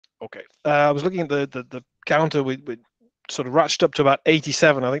Okay. I was looking at the counter. We sort of ratcheted up to about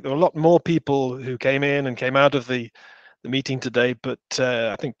 87. I think there were a lot more people who came in and came out of the meeting today, but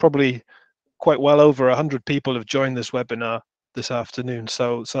I think probably quite well over 100 people have joined this webinar this afternoon.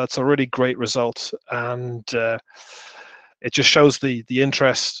 So that's a really great result, and it just shows the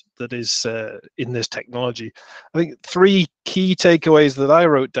interest that is in this technology. I think three key takeaways that I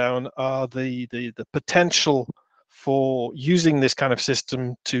wrote down are the potential for using this kind of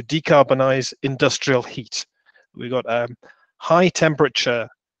system to decarbonize industrial heat. We've got a high temperature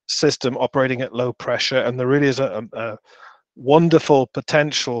system operating at low pressure, and there really is a wonderful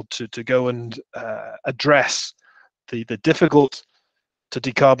potential to go and address the difficult to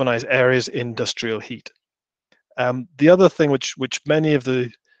decarbonize areas in industrial heat. The other thing which many of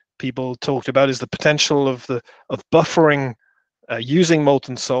the people talked about is the potential of buffering using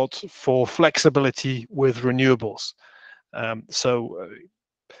molten salt for flexibility with renewables. So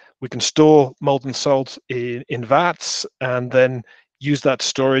we can store molten salt in vats and then use that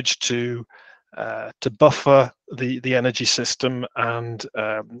storage to buffer the energy system, and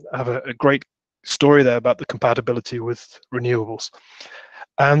have a great story there about the compatibility with renewables.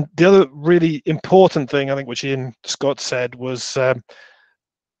 And the other really important thing, I think, which Ian Scott said, was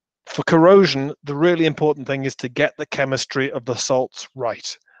for corrosion, the really important thing is to get the chemistry of the salts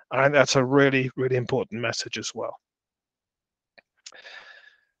right. And that's a really, really important message as well.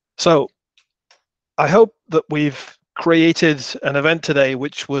 So I hope that we've created an event today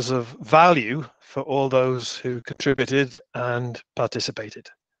which was of value for all those who contributed and participated.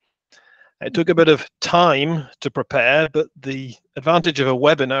 It took a bit of time to prepare, but the advantage of a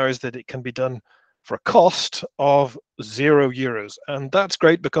webinar is that it can be done for a cost of €0. And that's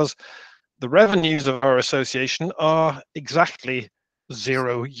great because the revenues of our association are exactly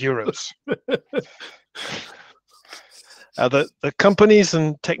 €0. The companies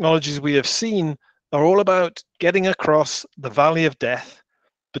and technologies we have seen are all about getting across the valley of death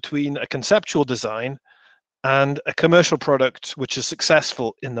between a conceptual design and a commercial product which is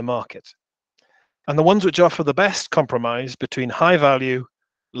successful in the market. And the ones which offer the best compromise between high value,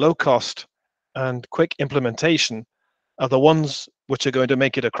 low cost, and quick implementation are the ones which are going to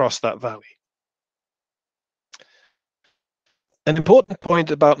make it across that valley. An important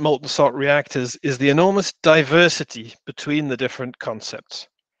point about molten salt reactors is the enormous diversity between the different concepts.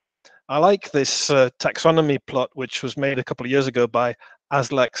 I like this taxonomy plot, which was made a couple of years ago by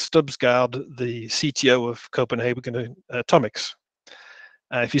Aslak Stubbsgaard, the CTO of Copenhagen Atomics.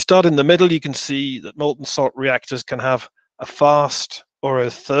 If you start in the middle, you can see that molten salt reactors can have a fast or a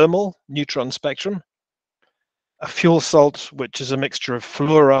thermal neutron spectrum, a fuel salt, which is a mixture of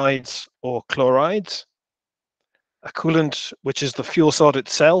fluorides or chlorides, a coolant, which is the fuel salt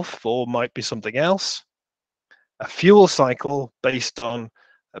itself or might be something else, a fuel cycle based on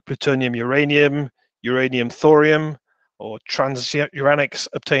plutonium, uranium, uranium, thorium, or transuranics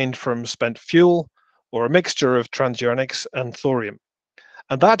obtained from spent fuel, or a mixture of transuranics and thorium.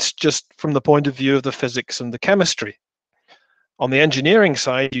 And that's just from the point of view of the physics and the chemistry. On the engineering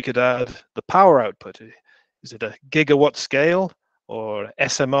side, you could add the power output. Is it a gigawatt scale, or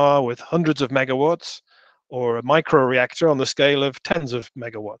SMR with hundreds of megawatts, or a microreactor on the scale of tens of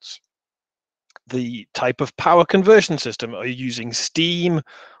megawatts? The type of power conversion system. Are you using steam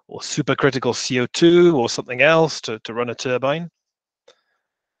or supercritical CO2 or something else to run a turbine?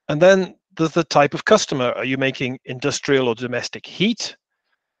 And then there's the type of customer. Are you making industrial or domestic heat?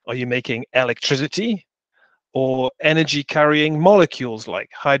 Are you making electricity or energy carrying molecules like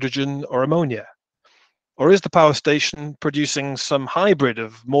hydrogen or ammonia? Or is the power station producing some hybrid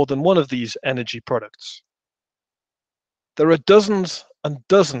of more than one of these energy products? There are dozens and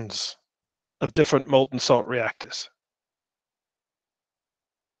dozens of different molten salt reactors.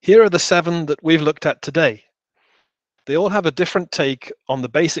 Here are the 7 that we've looked at today. They all have a different take on the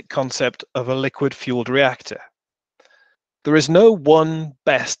basic concept of a liquid-fueled reactor. There is no one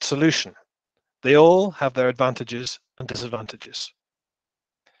best solution. They all have their advantages and disadvantages.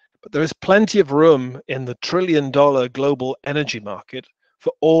 But there is plenty of room in the trillion-dollar global energy market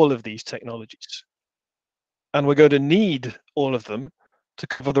for all of these technologies. And we're going to need all of them to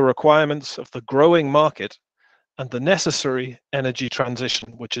cover the requirements of the growing market and the necessary energy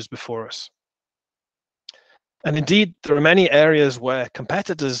transition which is before us. And indeed, there are many areas where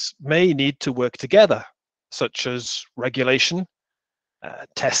competitors may need to work together, such as regulation,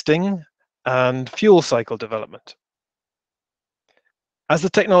 testing, and fuel cycle development. As the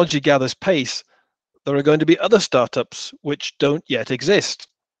technology gathers pace, there are going to be other startups which don't yet exist.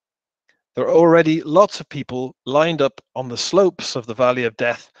 There are already lots of people lined up on the slopes of the Valley of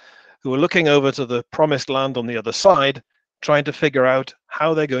Death who are looking over to the promised land on the other side trying to figure out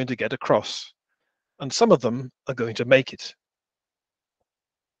how they're going to get across. And some of them are going to make it.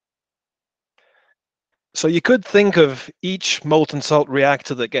 So you could think of each molten salt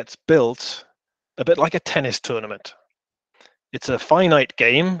reactor that gets built a bit like a tennis tournament. It's a finite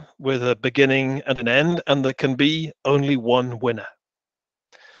game with a beginning and an end, and there can be only one winner.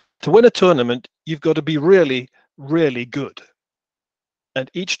 To win a tournament, you've got to be really, really good. And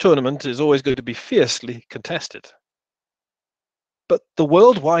each tournament is always going to be fiercely contested. But the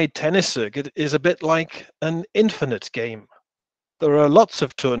worldwide tennis circuit is a bit like an infinite game. There are lots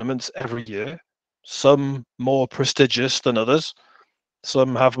of tournaments every year, some more prestigious than others,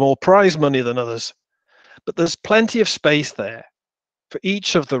 some have more prize money than others. But there's plenty of space there for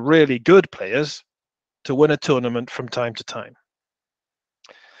each of the really good players to win a tournament from time to time.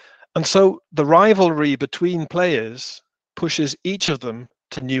 And so the rivalry between players pushes each of them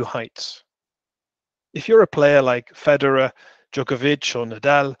to new heights. If you're a player like Federer, Djokovic, or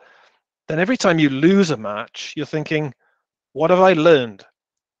Nadal, then every time you lose a match, you're thinking, what have I learned?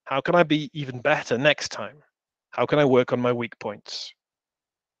 How can I be even better next time? How can I work on my weak points?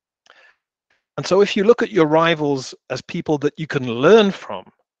 And so if you look at your rivals as people that you can learn from,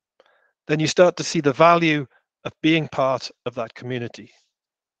 then you start to see the value of being part of that community.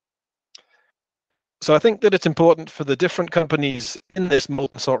 So I think that it's important for the different companies in this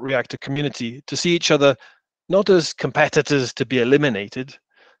molten salt reactor community to see each other not as competitors to be eliminated,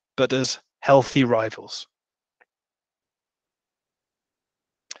 but as healthy rivals.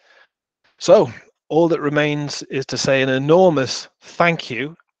 So all that remains is to say an enormous thank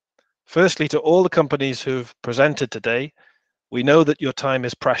you, firstly, to all the companies who've presented today. We know that your time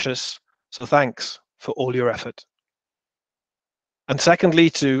is precious, so thanks for all your effort. And secondly,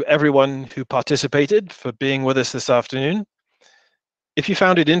 to everyone who participated for being with us this afternoon. If you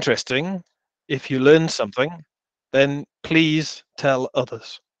found it interesting, if you learned something, then please tell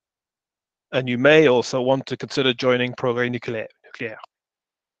others. And you may also want to consider joining Progrès Nucléaire.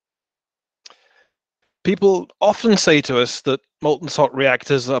 People often say to us that molten salt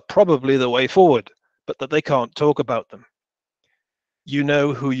reactors are probably the way forward, but that they can't talk about them. You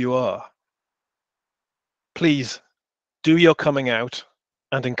know who you are. Please do your coming out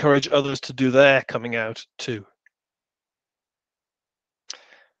and encourage others to do their coming out too.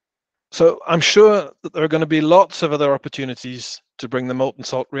 So I'm sure that there are going to be lots of other opportunities to bring the molten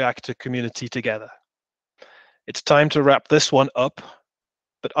salt reactor community together. It's time to wrap this one up,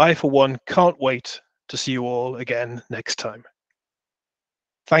 but I, for one, can't wait to see you all again next time.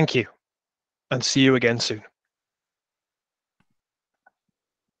 Thank you, and see you again soon.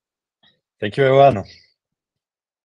 Thank you, everyone.